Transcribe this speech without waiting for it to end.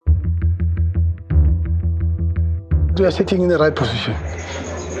we are sitting in the right position.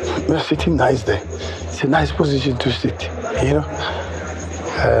 We are sitting nice there. It's a nice position to sit, you know.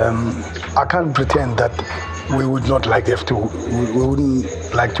 I can't pretend that we would not like we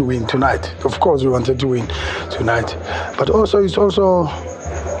wouldn't like to win tonight. Of course, we wanted to win tonight, but also it's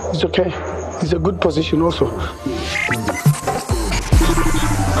okay. It's a good position also.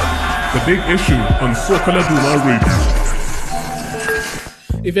 The big issue on Soccer Laduma Radio.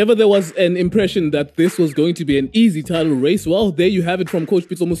 If ever there was an impression that this was going to be an easy title race, well, there you have it from Coach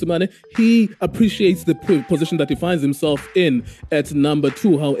Pitso Mosimane. He appreciates the position that he finds himself in at number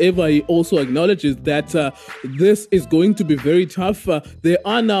 2. However, he also acknowledges that this is going to be very tough. There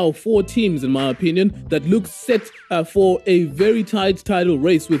are now 4 teams, in my opinion, that look set for a very tight title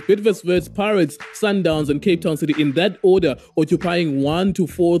race, with Bidvest, Pirates, Sundowns, and Cape Town City in that order, occupying 1 to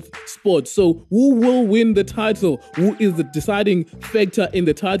 4th spot. So who will win the title? Who is the deciding factor in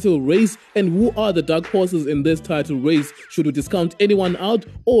the title race, and who are the dark horses in this title race? Should we discount anyone out,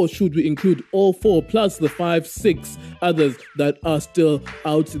 or should we include all 4 plus the 5, 6 others that are still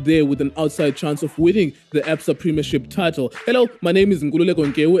out there with an outside chance of winning the ABSA Premiership title? Hello, my name is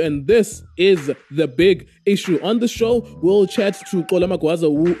Ngululeko Nkewu, and this is The Big Issue. On the show, we'll chat to Kola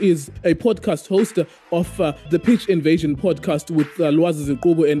Magwaza, who is a podcast host of the Pitch Invasion podcast with Lwazi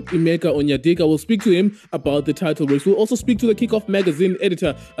Zikubu and Imeka Onyadika. We'll speak to him about the title race. We'll also speak to the Kickoff magazine editor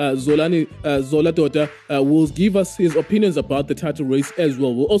Zolani Zola Dota, will give us his opinions about the title race as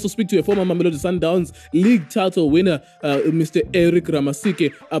well. We'll also speak to a former Mamelodi Sundowns league title winner, Mr. Eric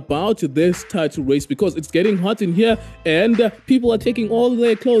Ramasike, about this title race, because it's getting hot in here and people are taking all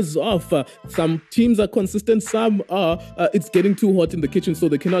their clothes off. Some teams are consistent, some are it's getting too hot in the kitchen, so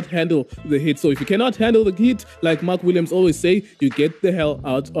they cannot handle the heat. So if you cannot handle the heat, like Mark Williams always say, you get the hell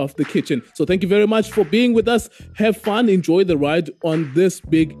out of the kitchen. So thank you very much for being with us. Have fun, enjoy the ride on this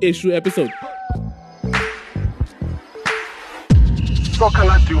Big Issue episode. Soccer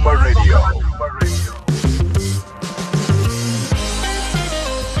Laduma Radio.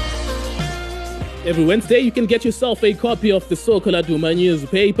 Every Wednesday, you can get yourself a copy of the Soccer Laduma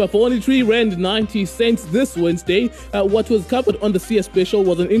newspaper for only R3.90 this Wednesday. What was covered on the CS Special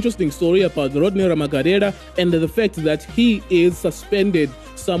was an interesting story about Rodney Ramagadera and the fact that he is suspended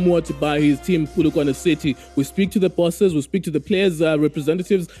somewhat by his team, Polokwane City. We speak to the bosses, we speak to the players'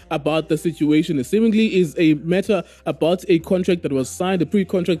 representatives about the situation. It seemingly is a matter about a contract that was signed, a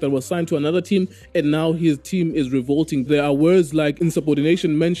pre-contract that was signed to another team, and now his team is revolting. There are words like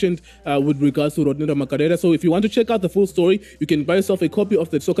insubordination mentioned with regards to Rodney Ramagadera. So if you want to check out the full story, you can buy yourself a copy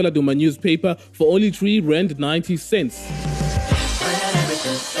of the Soccer Laduma newspaper for only R3.90.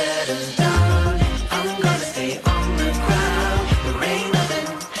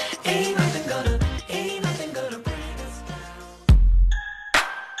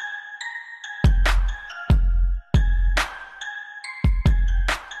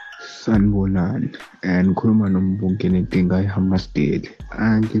 Sanibonani, ngikhuluma noMbungeni Dinga eHammersdale.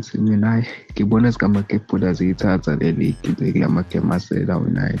 Ngithi mina ngibona sikamakepula ziyithatha le league kulama-game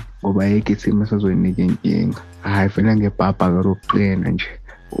asela-9 ngoba yeke isimo sazoyinika inkinga. Hayi vele ngebhabha karokuqina nje.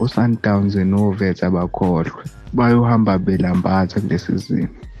 uSundowns noVets abakhohlwe bayohamba belambatha kule season.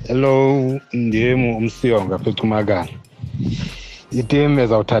 Hello, ndiyemu umsiyonga phechumakala. Iteam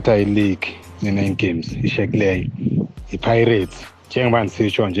ezawuthatha ileague ne-9 games ishekileyo iPirates. Njengoba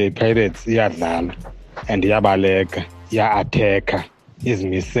ndisitsho nje iPirates iyadlala and iyabaleka, iya-attacker,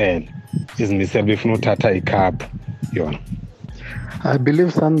 izimisele befuna uthatha icup yona. I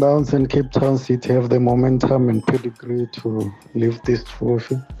believe Sundowns and Cape Town City have the momentum and pedigree to lift this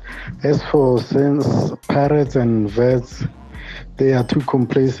trophy. As for Pirates and Vets, they are too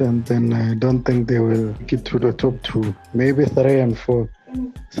complacent and I don't think they will get to the top 2, maybe 3 and 4.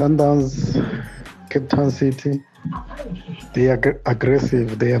 Sundowns, Cape Town City, they are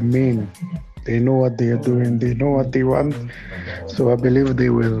aggressive, they are mean, they know what they are doing, they know what they want. So I believe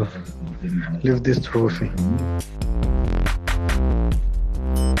they will lift this trophy.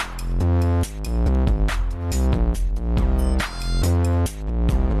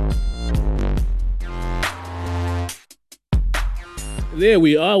 There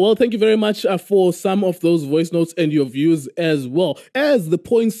we are. Well, thank you very much for some of those voice notes and your views as well. As the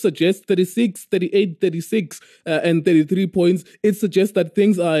points suggest, 36, 38, 36, and 33 points, it suggests that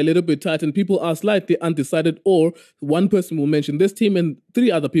things are a little bit tight and people are slightly undecided, or one person will mention this team and 3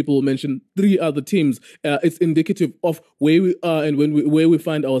 other people will mention 3 other teams. It's indicative of where we are and where we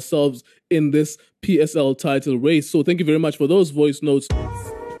find ourselves in this PSL title race. So thank you very much for those voice notes.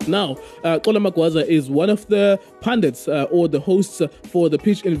 Now, Kola Magwaza is one of the pundits or the hosts for the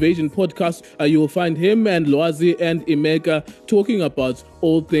Pitch Invasion podcast. You will find him and Loazi and Emeka talking about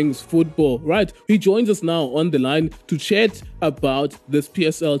all things football. Right, he joins us now on the line to chat about this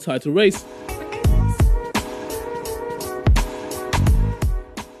PSL title race.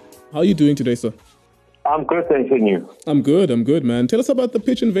 How are you doing today, sir? I'm good, thank you. I'm good, man. Tell us about the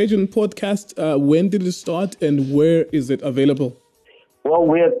Pitch Invasion podcast. When did it start and where is it available? Well,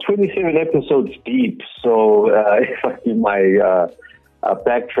 we're 27 episodes deep, so if I do my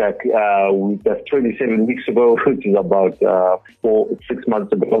backtrack, that's 27 weeks ago, which is about 6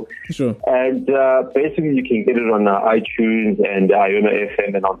 months ago. Sure. And basically you can get it on iTunes and Iona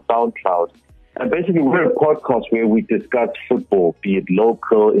FM and on SoundCloud. And basically we're a podcast where we discuss football, be it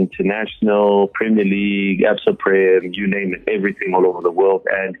local, international, Premier League, Absa Prem, you name it, everything all over the world.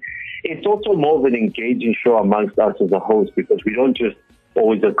 And it's also more of an engaging show amongst us as a host because we don't just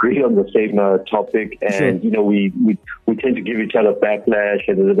always agree on the same topic, and sure. you know we tend to give each other backlash,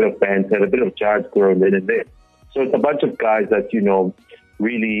 and there's a bit of banter, a bit of jargon thrown in and there. So it's a bunch of guys that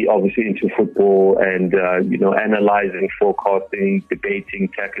really obviously into football and analyzing, forecasting, debating,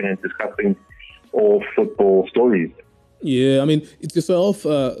 tackling, and discussing all football stories. Yeah, I mean it's yourself,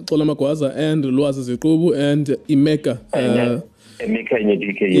 Kola Magwaza, and Loazi Zikubu and Emeka. Emeka and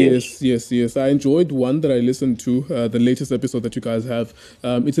Yedike, yes. I enjoyed one that I listened to, the latest episode that you guys have.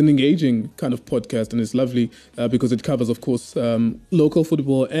 It's an engaging kind of podcast, and it's lovely because it covers, of course, local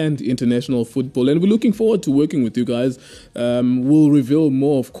football and international football. And we're looking forward to working with you guys. We'll reveal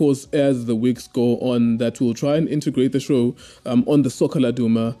more, of course, as the weeks go on, that we'll try and integrate the show on the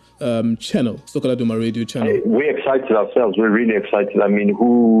Sokaladuma channel, Sokaladuma radio channel. We're excited ourselves. We're really excited. I mean,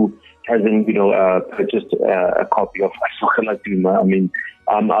 who hasn't, purchased a copy of Sokaladuma? I mean,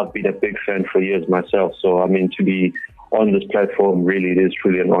 I've been a big fan for years myself. So, I mean, to be on this platform, really, it is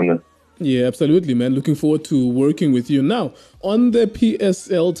truly an honor. Yeah, absolutely, man. Looking forward to working with you. Now, on the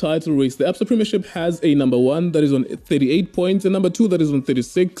PSL title race, the Absa Premiership has a number 1 that is on 38 points, a number 2 that is on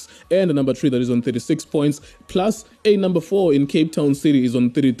 36, and a number 3 that is on 36 points, plus a number 4 in Cape Town City is on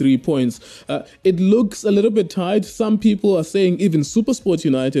 33 points. It looks a little bit tight. Some people are saying even SuperSport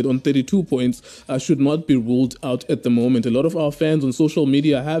United on 32 points should not be ruled out at the moment. A lot of our fans on social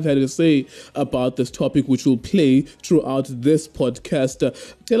media have had a say about this topic, which will play throughout this podcast.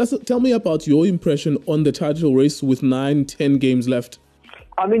 Tell me about your impression on the title race with 9-10 games left.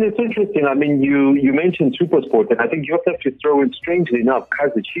 I mean, it's interesting. I mean, you mentioned SuperSport, and I think you also have to throw in, strangely enough,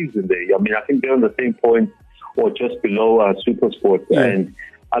 Kaizer Chiefs in there. I mean, I think they're on the same point or just below SuperSport. Yeah. And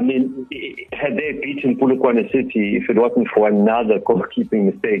I mean, had they beaten Polokwane City, if it wasn't for another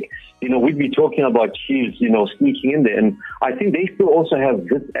goalkeeping mistake, we'd be talking about Chiefs, sneaking in there. And I think they still also have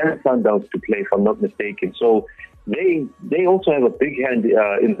Wits and Sundowns to play, if I'm not mistaken. So they also have a big hand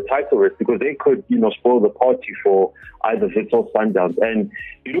in the title race because they could, spoil the party for either Wits or Sundowns. And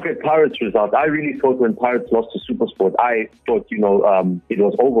you look at Pirates' results. I really thought when Pirates lost to SuperSport, I thought, it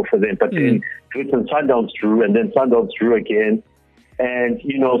was over for them. But then Wits and Sundowns drew, and then Sundowns drew again. And,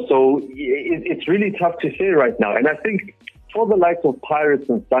 so it's really tough to say right now. And I think for the likes of Pirates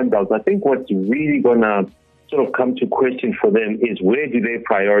and Sundowns, I think what's really going to sort of come to question for them is where do their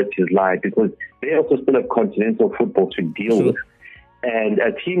priorities lie? Because they also still have continental football to deal with. And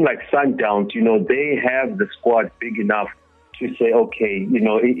a team like Sundowns, they have the squad big enough to say, okay,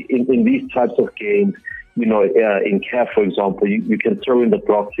 in these types of games, in CAF, for example, you can throw in the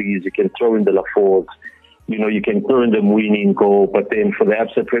Broxleys, you can throw in the Lafords, you can throw in the Mwini in goal, but then for the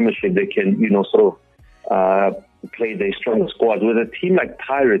Absa Premiership, they can, sort of play their stronger squad. With a team like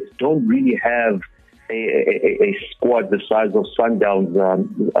Pirates, don't really have a squad the size of Sundowns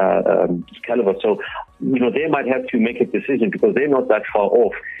caliber. So, they might have to make a decision because they're not that far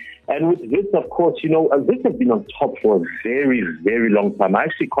off. And with Wits, of course, Wits have been on top for a very, very long time. I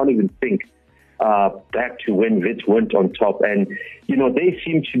actually can't even think back to when Wits went on top. And, they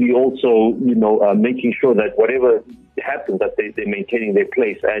seem to be also, making sure that whatever happens, that they're maintaining their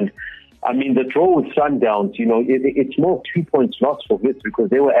place. And, I mean, the draw with Sundowns, it's more 2 points lost for Wits because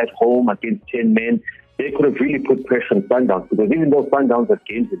they were at home against 10 men. They could have really put pressure on Sundowns because even though Sundowns have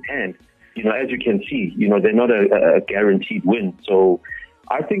games in hand, as you can see, they're not a guaranteed win. So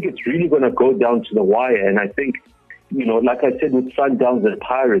I think it's really going to go down to the wire. And I think, like I said, with Sundowns and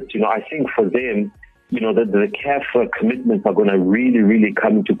Pirates, I think for them, the CAF commitments are going to really, really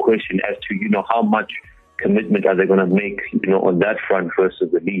come into question as to, how much commitment are they going to make, on that front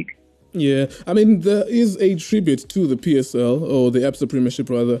versus the league. Yeah, I mean, there is a tribute to the PSL, or the Absa Premiership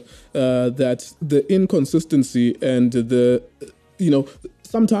rather, that the inconsistency and the,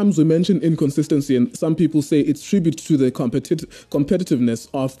 sometimes we mention inconsistency, and some people say it's tribute to the competitiveness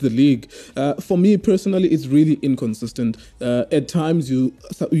of the league. For me personally, it's really inconsistent. At times, you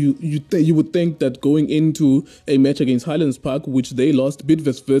would think that going into a match against Highlands Park, which they lost,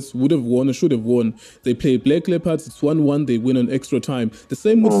 Bidvest would have won or should have won. They play Black Leopards, it's 1-1, they win on extra time. The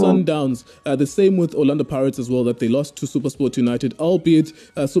same with Sundowns, the same with Orlando Pirates as well, that they lost to SuperSport United, albeit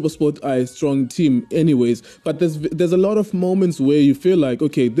SuperSport are a strong team anyways. But there's a lot of moments where you feel like,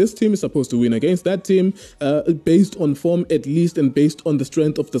 okay, this team is supposed to win against that team based on form at least and based on the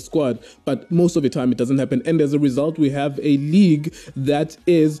strength of the squad. But most of the time it doesn't happen. And as a result, we have a league that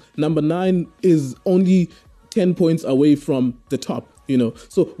is number 9 is only 10 points away from the top.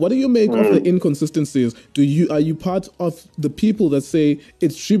 So what do you make of the inconsistencies? Are you part of the people that say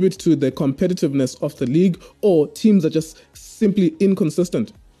it's tribute to the competitiveness of the league, or teams are just simply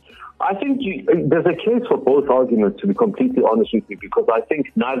inconsistent? I think there's a case for both arguments, to be completely honest with you, because I think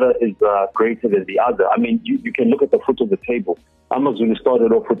neither is greater than the other. I mean, you can look at the foot of the table. Amazulu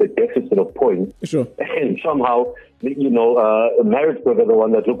started off with a deficit of points. Sure. And somehow, Maritzburg are the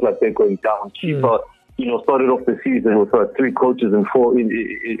one that looked like they're going down. Chiefs, started off the season with 3 coaches in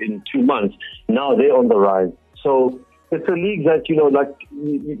 2 months. Now they're on the rise. So it's a league that,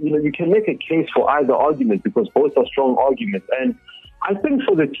 you can make a case for either argument because both are strong arguments. And I think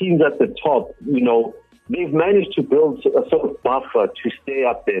for the teams at the top, they've managed to build a sort of buffer to stay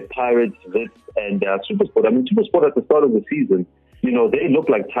up there. Pirates, Wits, and SuperSport. I mean, SuperSport at the start of the season, they look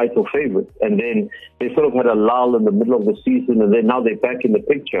like title favorites. And then they sort of had a lull in the middle of the season, and then now they're back in the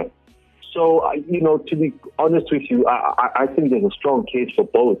picture. So, to be honest with you, I think there's a strong case for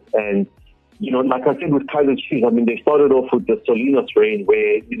both. And, like I said with Kaizer Chiefs, I mean, they started off with the Solinas reign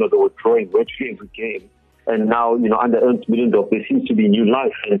where, they were drawing virtually every game. And now, under Ernst Middendorf, there seems to be new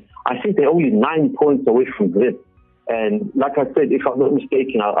life. And I think they're only 9 points away from this. And like I said, if I'm not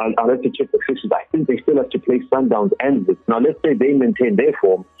mistaken, I'll have to check the fixtures. I think they still have to play Sundowns and Wits. Now, let's say they maintain their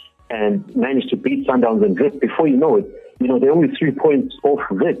form and manage to beat Sundowns and Wits. Before you know it, they're only 3 points off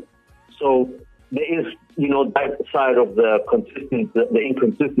Wits. So there is, that side of the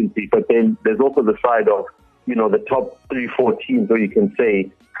inconsistency, but then there's also the side of, the top 3-4 teams where you can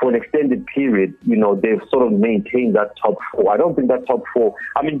say for an extended period, they've sort of maintained that top 4. I don't think that top 4,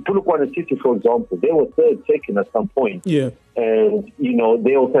 I mean, Polokwane City, for example, they were third, second at some point. Yeah. And,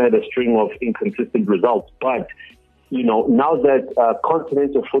 they also had a string of inconsistent results. But, now that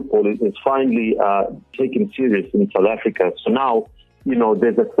continental football is finally taken serious in South Africa, so now,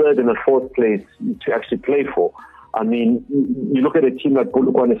 there's a third and a fourth place to actually play for. I mean, you look at a team like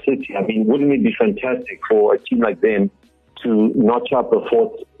Polokwane City, I mean, wouldn't it be fantastic for a team like them to notch up a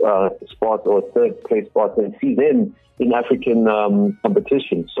fourth spot or third place spot and see them in African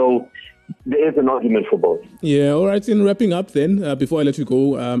competition? So there is an argument for both. Yeah, all right. In wrapping up then, before I let you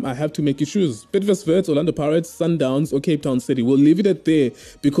go, I have to make you choose. Bidvest, Orlando Pirates, Sundowns, or Cape Town City. We'll leave it at there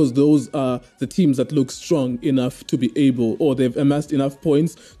because those are the teams that look strong enough to be able, or they've amassed enough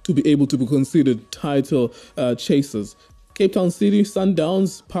points to be able to be considered title chasers. Cape Town City,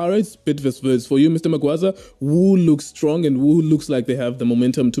 Sundowns, Pirates, Bidvest. For you, Mr. Magwaza, who looks strong and who looks like they have the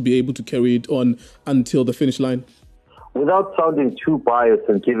momentum to be able to carry it on until the finish line? Without sounding too biased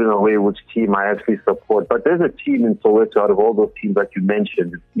and giving away which team I actually support, but there's a team in Soweto out of all those teams that you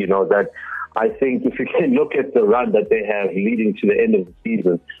mentioned, that I think if you can look at the run that they have leading to the end of the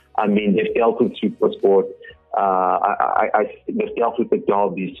season, I mean, they've dealt with SuperSport, they've dealt with the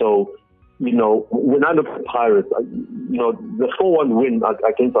Derby. So, when I look at Pirates, the 4-1 win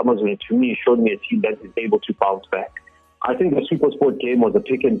against Amazulu to me showed me a team that is able to bounce back. I think the SuperSport game was a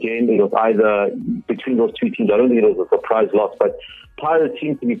pick and game. It was either between those two teams. I don't think it was a surprise loss, but Pirates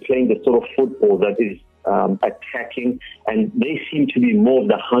seem to be playing the sort of football that is attacking, and they seem to be more of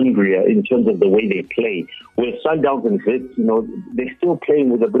the hungrier in terms of the way they play. Where Sundowns and Wits, they're still playing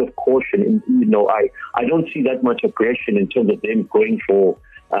with a bit of caution. And, I don't see that much aggression in terms of them going for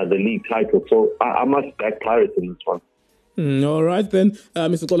the league title. So I must back Pirates in this one. All right then.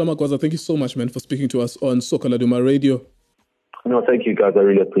 Mr. Kola Magwaza, thank you so much, man, for speaking to us on Soka Laduma Radio. No, thank you, guys. I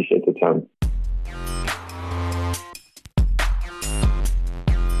really appreciate the time.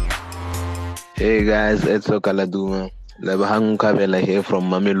 Hey guys, it's Soka Laduma. Lebahang Kabela here from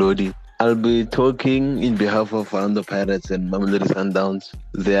Mamelodi. I'll be talking in behalf of the Pirates and Mamelodi Sundowns.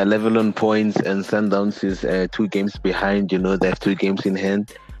 They are level on points and Sundowns is 2 games behind. They have 2 games in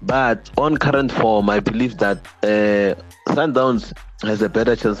hand. But on current form, I believe that Sundowns has a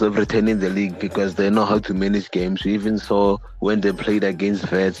better chance of retaining the league because they know how to manage games. We even saw when they played against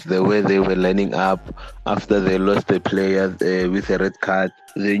Vets, the way they were lining up after they lost a player with a red card.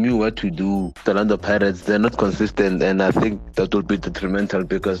 They knew what to do. The Orlando Pirates, they're not consistent, and I think that will be detrimental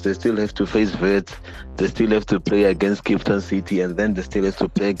because they still have to face Vets, they still have to play against Cape Town City, and then they still have to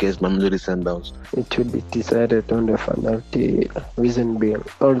play against Mamelodi Sundowns. It will be decided on the final day. Reason being,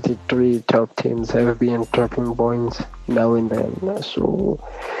 all the three top teams have been dropping points now and then, so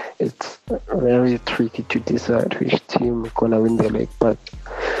it's very tricky to decide which team gonna win the league. But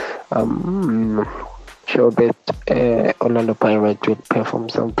sure that Orlando Pirates will perform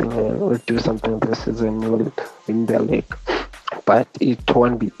something, will do something this season, will win the league. But it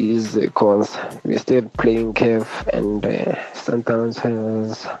won't be easy because we're still playing CAF and Sundowns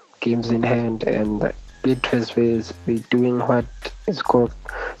has games in hand, and Beatrice is doing what is called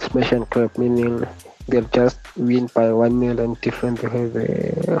smash and grab, meaning they'll just win by 1-0 and defend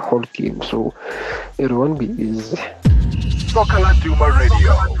the whole game. So it won't be easy. Soccer Laduma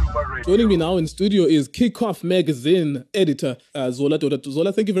Radio. Joining me now in studio is Kickoff Magazine editor Zola Doda.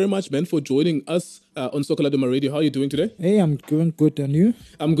 Zola, thank you very much, man, for joining us on Soccer Laduma Radio. How are you doing today? Hey, I'm doing good, and you?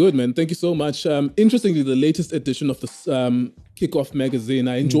 I'm good, man. Thank you so much. Interestingly, the latest edition of the Kickoff Magazine,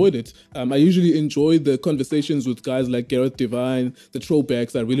 I enjoyed it. I usually enjoy the conversations with guys like Gareth Devine, the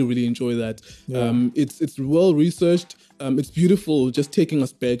throwbacks. I really, really enjoy that. Yeah. It's well researched. It's beautiful, just taking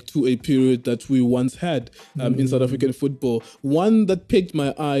us back to a period that we once had in South African football. One that piqued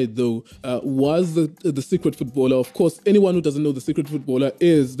my eye, though, was the secret footballer. Of course, anyone who doesn't know the secret footballer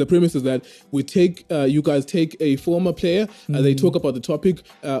is, the premise is that you guys take a former player, they talk about the topic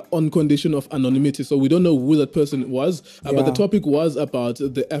on condition of anonymity. So we don't know who that person was, but the topic was about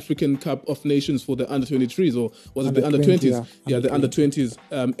the African Cup of Nations for the under-23s, or was it the under-20s? Yeah, the under-20s,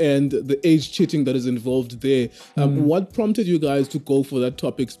 and the age cheating that is involved there. What prompted you guys to go for that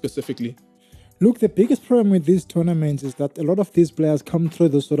topic specifically? Look, the biggest problem with these tournaments is that a lot of these players come through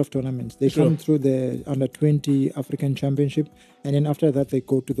those sort of tournaments. They come through the under-20 African Championship, and then after that they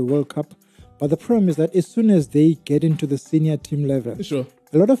go to the World Cup. But the problem is that as soon as they get into the senior team level,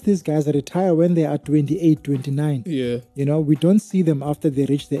 a lot of these guys retire when they are 28, 29. Yeah. You know, we don't see them after they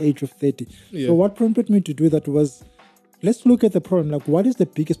reach the age of 30. Yeah. So what prompted me to do that was, let's look at the problem. Like, what is the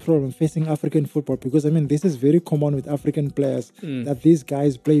biggest problem facing African football? Because, I mean, this is very common with African players, that these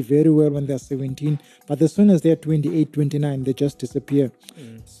guys play very well when they're 17, but as soon as they're 28, 29, they just disappear.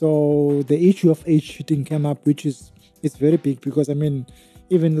 So the issue of age cheating came up, which is, it's very big because, I mean,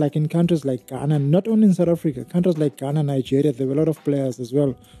 even like in countries like Ghana, not only in South Africa, countries like Ghana, Nigeria, there were a lot of players as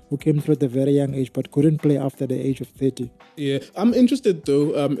well who came through at a very young age but couldn't play after the age of 30. Yeah, I'm interested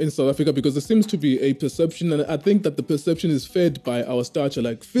though in South Africa because there seems to be a perception, and I think that the perception is fed by our stature.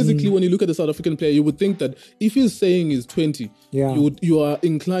 Like physically, when you look at the South African player, you would think that if he's saying he's 20, you are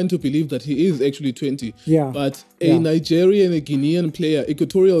inclined to believe that he is actually 20. Yeah. But a Nigerian, a Guinean player,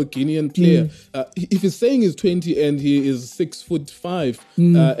 Equatorial Guinean player, if he's saying he's 20 and he is 6'5",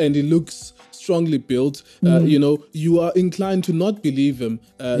 and he looks strongly built, you know, you are inclined to not believe him.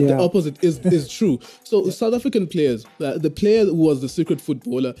 The opposite is true. So South African players, the player who was the secret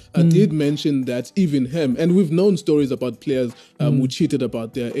footballer did mention that even him, and we've known stories about players who cheated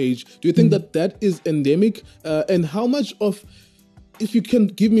about their age. Do you think that is endemic? And how much of, if you can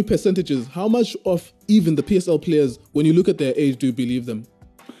give me percentages, how much of even the PSL players, when you look at their age, do you believe them?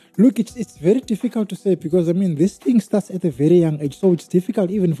 Look, it's very difficult to say because, I mean, this thing starts at a very young age. So it's difficult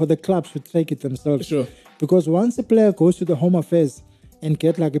even for the clubs to take it themselves. Sure. Because once a player goes to the Home Affairs and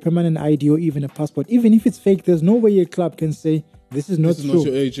get like a permanent ID or even a passport, even if it's fake, there's no way a club can say, this is not true. Not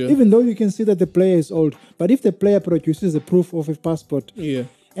your age, Even though you can see that the player is old. But if the player produces a proof of a passport. Yeah.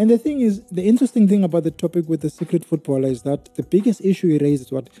 And the thing is, the interesting thing about the topic with the secret footballer is that the biggest issue he raises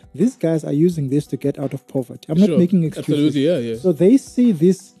is what these guys are using this to get out of poverty. I'm not making excuses. Absolutely, yeah. So they see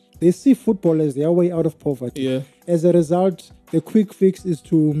this. They see football as their way out of poverty. Yeah. As a result, the quick fix is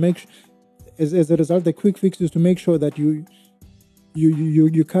to make sure that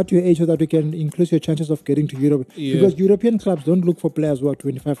you cut your age so that you can increase your chances of getting to Europe. Yeah. Because European clubs don't look for players who are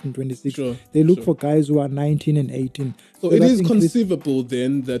 25 and 26. They look for guys who are 19 and 18. So it is conceivable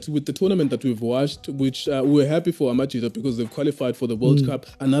then that with the tournament that we've watched, which we're happy for Amajita because they've qualified for the World Cup,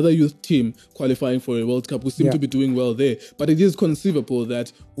 another youth team qualifying for a World Cup, we seem to be doing well there. But it is conceivable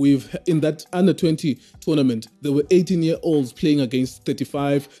that in that under-20 tournament, there were 18-year-olds playing against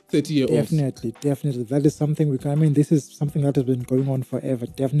 35, 30-year-olds. Definitely. That is something this is something that has been going on forever,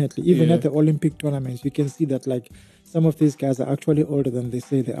 definitely. Even at the Olympic tournaments, you can see that like some of these guys are actually older than they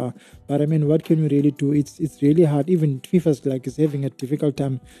say they are. But I mean, what can we really do? It's really hard. Even FIFA is having a difficult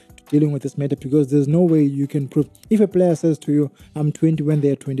time dealing with this matter, because there's no way you can prove. If a player says to you, I'm 20 when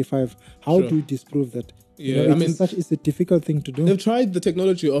they're 25, how do you disprove that? Yeah, it's a difficult thing to do. They've tried the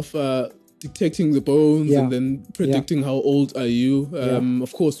technology of detecting the bones and then predicting how old are you.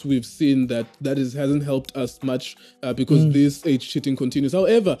 Of course, we've seen that hasn't helped us much because this age cheating continues.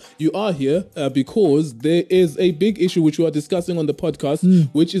 However, you are here because there is a big issue which we are discussing on the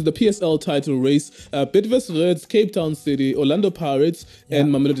podcast, which is the PSL title race. Bidvest Reds, Cape Town City, Orlando Pirates, and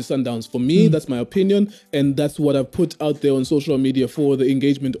Mamelodi Sundowns. For me, that's my opinion, and that's what I've put out there on social media for the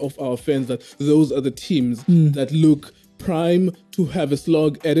engagement of our fans, that those are the teams that look prime to have a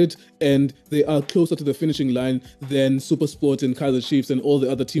slog at it, and they are closer to the finishing line than SuperSport and Kaizer Chiefs and all the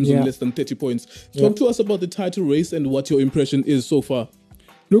other teams on less than 30 points. Talk to us about the title race and what your impression is so far.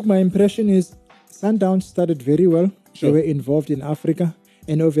 Look, my impression is Sundowns started very well. They were involved in Africa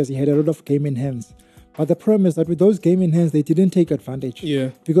and obviously had a lot of game in hands. But the problem is that with those game in hands, they didn't take advantage.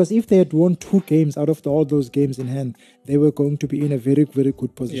 Because if they had won 2 games out of all those games in hand, they were going to be in a very, very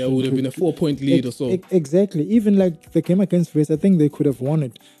good position. Yeah, it would have been a 4-point lead or so. Exactly. Even like the game against West, I think they could have won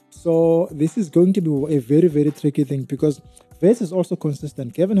it. So this is going to be a very, very tricky thing, because West is also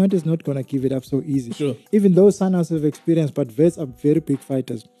consistent. Kevin Hunt is not going to give it up so easy. Even though Sundowns have experience, but West are very big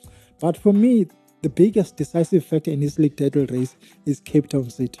fighters. But for me, the biggest decisive factor in this league title race is Cape Town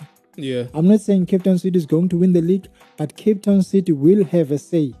City. I'm not saying Cape Town City is going to win the league, but Cape Town City will have a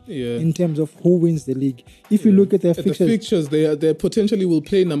say in terms of who wins the league. If you look at their fixtures, they potentially will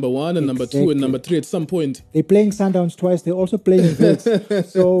play number 1 and number 2 and number 3 at some point. They're playing Sundowns twice. They're also playing Wits.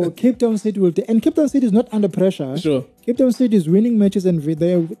 So Cape Town City will... And Cape Town City is not under pressure. Cape Town City is winning matches, and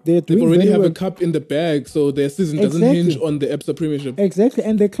they're doing They already have well. a cup in the bag, so their season doesn't hinge on the EBSA Premiership. Exactly,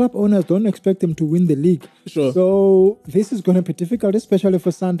 and the club owners don't expect them to win the league. So this is going to be difficult, especially for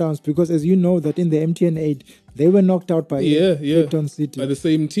Sundowns, because as you know that in the MTN 8, they were knocked out by Cape Town City. By the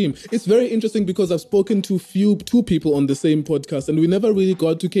same team. It's very interesting because I've spoken to two people on the same podcast, and we never really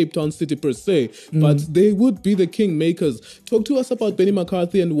got to Cape Town City per se, but they would be the king makers. Talk to us about Benny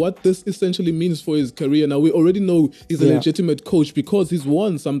McCarthy and what this essentially means for his career. Now, we already know he's a legitimate coach because he's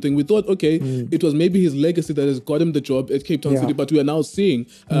won something. We thought, it was maybe his legacy that has got him the job at Cape Town City, but we are now seeing,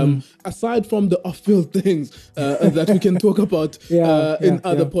 aside from the off-field things that we can talk about in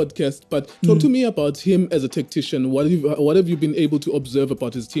other podcasts, but talk to me about him as a tactician. What have you been able to observe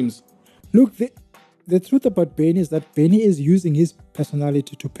about his teams? Look, the truth about Benny is that Benny is using his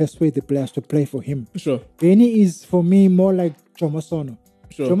personality to persuade the players to play for him. Benny is, for me, more like Jomosono.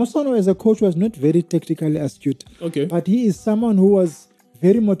 Jomosono as a coach was not very tactically astute, but he is someone who was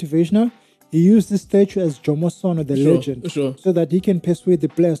very motivational. He used this statue as Jomosono, the legend, so that he can persuade the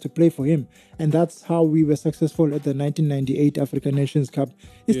players to play for him. And that's how we were successful at the 1998 African Nations Cup.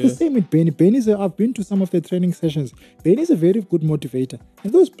 It's the same with Benny. I've been to some of the training sessions. Benny is a very good motivator.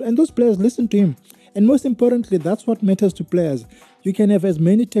 And those players listen to him. And most importantly, that's what matters to players. You can have as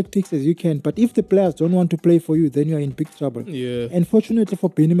many tactics as you can, but if the players don't want to play for you, then you're in big trouble. And fortunately for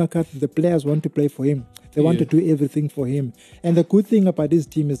Benny McCarthy, the players want to play for him. They want to do everything for him. And the good thing about this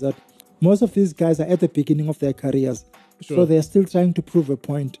team is that most of these guys are at the beginning of their careers. So they're still trying to prove a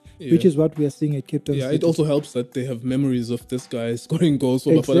point, which is what we are seeing at Cape Town City. It also helps that they have memories of this guy scoring goals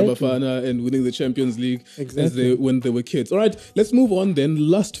for Bafana Bafana and winning the Champions League when they were kids. All right, let's move on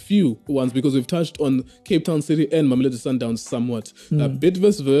then. Last few ones, because we've touched on Cape Town City and Mamelodi Sundowns somewhat.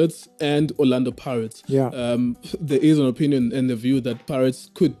 Bidvest Wits and Orlando Pirates. There is an opinion and the view that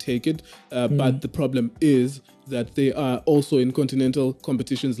Pirates could take it, but the problem is that they are also in continental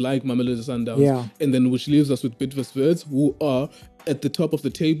competitions like Mamelodi Sundowns, and then which leaves us with Bidvest Wits, who are at the top of the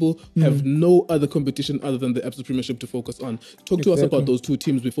table, have no other competition other than the EBSA Premiership to focus on. Talk to us about those two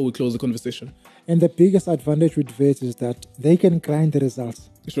teams before we close the conversation. And the biggest advantage with Wits is that they can grind the results.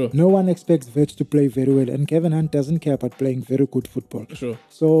 No one expects Wits to play very well, and Kevin Hunt doesn't care about playing very good football.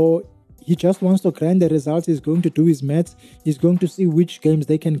 So he just wants to grind the results. He's going to do his maths. He's going to see which games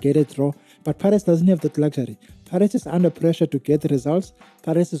they can get a draw. But Pirates doesn't have that luxury. Pirates is under pressure to get the results.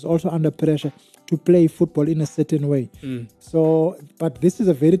 Pirates is also under pressure to play football in a certain way. But this is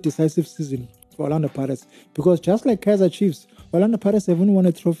a very decisive season for Orlando Pirates, because just like Kaizer Chiefs, Orlando Pirates haven't won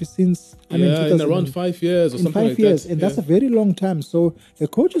a trophy since in around 5 years or something like that. And that's a very long time. So the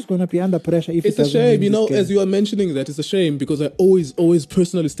coach is going to be under pressure if it's a shame, as you are mentioning that, it's a shame, because I always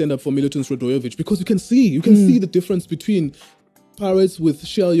personally stand up for Milutin Sredojevic, because you can see the difference between Pirates with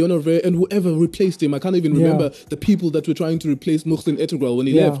Shell Yonorve and whoever replaced him. I can't even remember the people that were trying to replace Mohsen Etegral when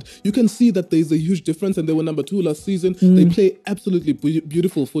he left. You can see that there's a huge difference, and they were number 2 last season. They play absolutely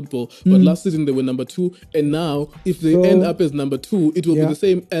beautiful football, but last season they were number 2, and now if they end up as number 2, it will be the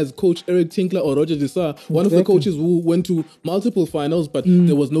same as Coach Eric Tinkler or Roger Dessar, one of the coaches who went to multiple finals, but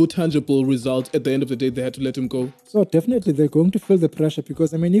there was no tangible result. At the end of the day, they had to let him go. So definitely they're going to feel the pressure,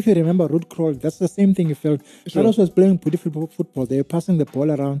 because, I mean, if you remember Ruud Krol, that's the same thing he felt. Carlos was playing beautiful football. They were passing the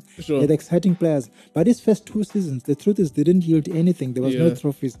ball around. They had exciting players. But his first 2 seasons, the truth is, they didn't yield anything. There was no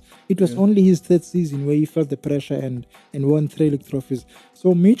trophies. It was only his 3rd season where he felt the pressure and won 3 league trophies.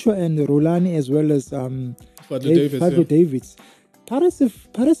 So Micho and Rulani, as well as Fabio Davids, Paris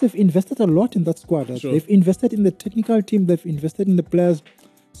have invested a lot in that squad. They've invested in the technical team. They've invested in the players.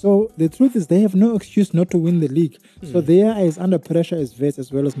 So the truth is, they have no excuse not to win the league. So they are as under pressure as Vets,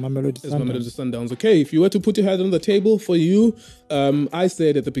 as well as Mamelodi Sundowns. Okay, if you were to put your head on the table for you, I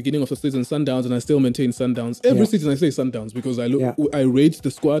said at the beginning of the season Sundowns, and I still maintain Sundowns. Every season I say Sundowns, because I rate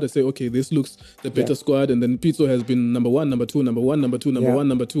the squad. I say, okay, this looks the better squad, and then Pizzo has been number 1, number 2, number 1, number 2, number 1,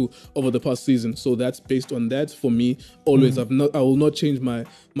 number 2 over the past season. So that's based on that for me. Always, I will not change my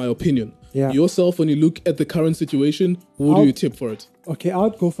opinion. Yourself, when you look at the current situation, who do you tip for it? Okay, I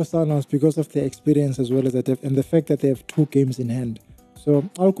would go for Sundowns because of their experience, as well as the depth, and the fact that they have 2 games in hand. So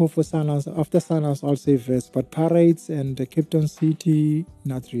I'll go for Sundowns. After Sundowns, I'll say Vets. But Pirates and Cape Town City,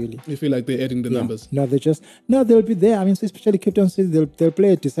 not really. You feel like they're adding the numbers? No, they'll be there. I mean, so especially Cape Town City, they'll play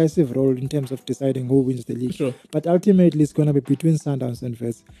a decisive role in terms of deciding who wins the league. But ultimately, it's going to be between Sundowns and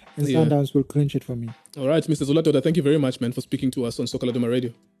Vets. And Sundowns will clinch it for me. All right, Mr. Zolatoda, thank you very much, man, for speaking to us on Soccer Laduma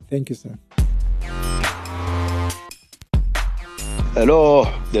Radio. Thank you, sir. Hello,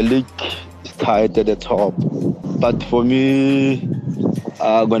 the league is tied at the top. But for me,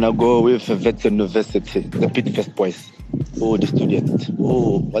 I'm going to go with Vets University, the Pitfest boys. Oh, the students.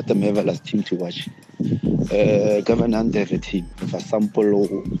 Oh, what a marvelous team to watch. Governor have a team, with a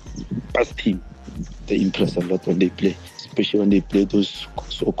sample past team. They impress a lot when they play, especially when they play those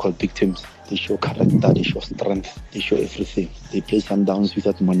so-called big teams. They show character, they show strength, they show everything. They play Sundowns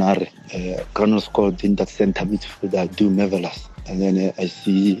without Monare. Connor scored in that center midfielder, do marvelous. And then I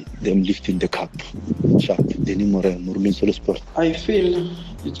see them lifting the cup. Sharp, Denis Morin, Murmin Solo Sport. I feel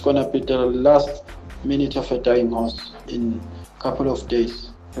it's going to be the last minute of a dying horse in a couple of days,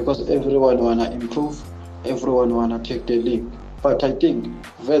 because everyone want to improve, everyone want to take the league. But I think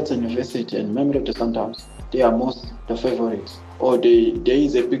Vets University and Mamelodi Sundowns, they are most the favorites, or there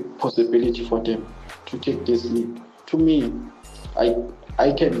is a big possibility for them to take this league. To me,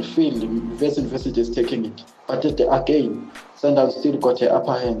 I can feel Vets University is taking it. But again, Sundowns still got the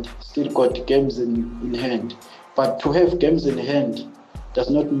upper hand, still got games in hand. But to have games in hand does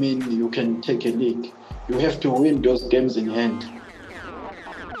not mean you can take a league. You have to win those games in hand.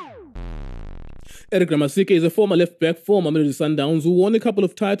 Eric Ramasike is a former left-back for Mamelodi Sundowns who won a couple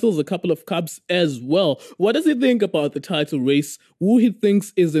of titles, a couple of cups as well. What does he think about the title race? Who he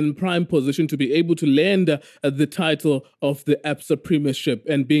thinks is in prime position to be able to land the title of the ABSA Premiership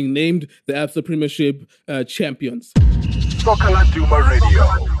and being named the ABSA Premiership champions? Soccer Laduma Radio.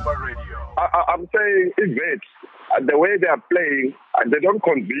 I'm saying Vets, the way they are playing, they don't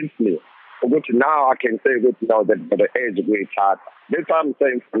convince me. Which now I can say that now that the age way hard. This I'm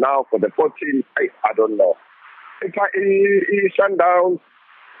saying for now for the 14, I don't know. If Sundowns,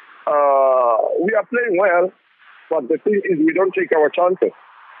 we are playing well, but the thing is we don't take our chances.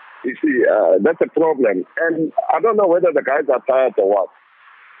 You see, that's a problem. And I don't know whether the guys are tired or what.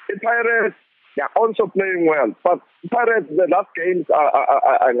 The Pirates, they are also playing well, but Pirates, the last games,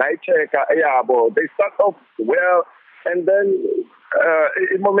 I check, they start off well, and then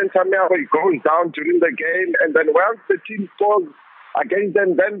in momentum it goes down during the game, and then once the team scores against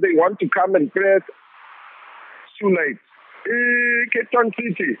them, then they want to come and press. Too late. Cape Town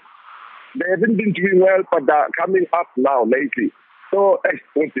City, they haven't been doing well, but they're coming up now lately. So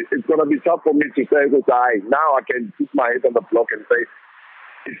it's going to be tough for me to say, because now I can put my head on the block and say,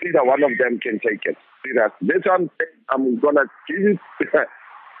 it's either one of them can take it. This one, I'm going to give it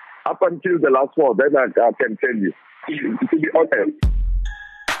up until the last one, then I can tell you. To be honest.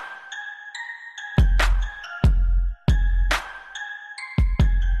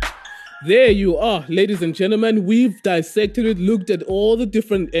 There you are, ladies and gentlemen. We've dissected it, looked at all the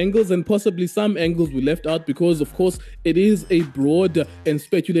different angles, and possibly some angles we left out because, of course, it is a broad and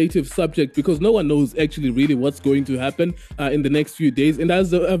speculative subject because no one knows actually really what's going to happen in the next few days. And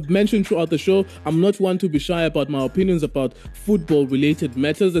as I've mentioned throughout the show, I'm not one to be shy about my opinions about football-related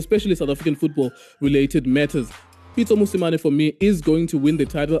matters, especially South African football-related matters. Pitso Mosimane, for me, is going to win the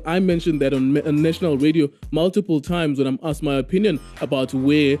title. I mentioned that on national radio multiple times when I'm asked my opinion about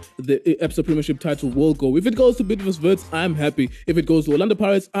where the Absa Premiership title will go. If it goes to Bidvest, I'm happy. If it goes to Orlando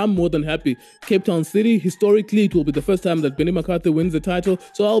Pirates, I'm more than happy. Cape Town City, historically, it will be the first time that Benny McCarthy wins the title,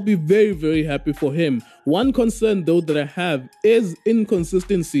 so I'll be very, very happy for him. One concern, though, that I have is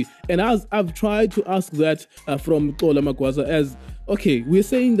inconsistency, and as I've tried to ask that from Tola Magwaza as, okay, we're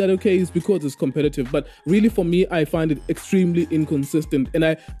saying that, okay, it's because it's competitive, but really for me, I find it extremely inconsistent,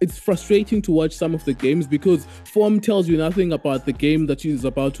 and it's frustrating to watch some of the games because form tells you nothing about the game that is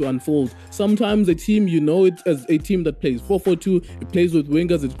about to unfold. Sometimes a team, you know it as a team that plays 4-4-2, it plays with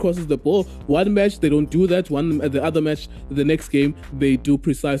wingers, it crosses the ball. One match, they don't do that. The other match, the next game, they do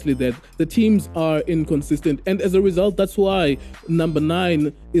precisely that. The teams are inconsistent, and as a result, that's why number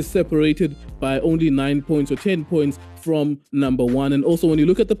 9 is separated by only 9 points or 10 points from number 1. And also when you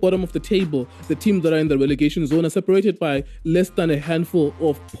look at the bottom of the table, the teams that are in the relegation zone are separated by less than a handful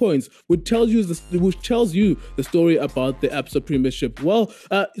of points, which tells you the story about the Absa Premiership. Well,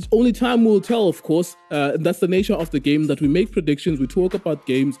 it's only time will tell, of course. That's the nature of the game, that we make predictions, we talk about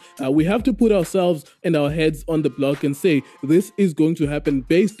games. We have to put ourselves and our heads on the block and say, this is going to happen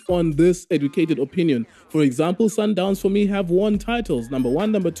based on this educated opinion. For example, Sundowns for me have won titles, number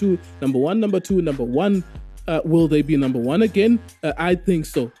 1, number 2, number 1, number 2, number 1. Will they be number 1 again? I think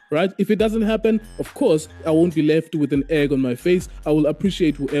so, right? If it doesn't happen, of course, I won't be left with an egg on my face. I will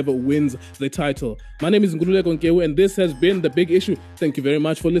appreciate whoever wins the title. My name is Ngulule Konkewe, and this has been The Big Issue. Thank you very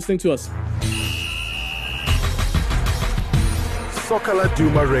much for listening to us. Soccer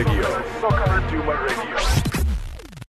Laduma Radio.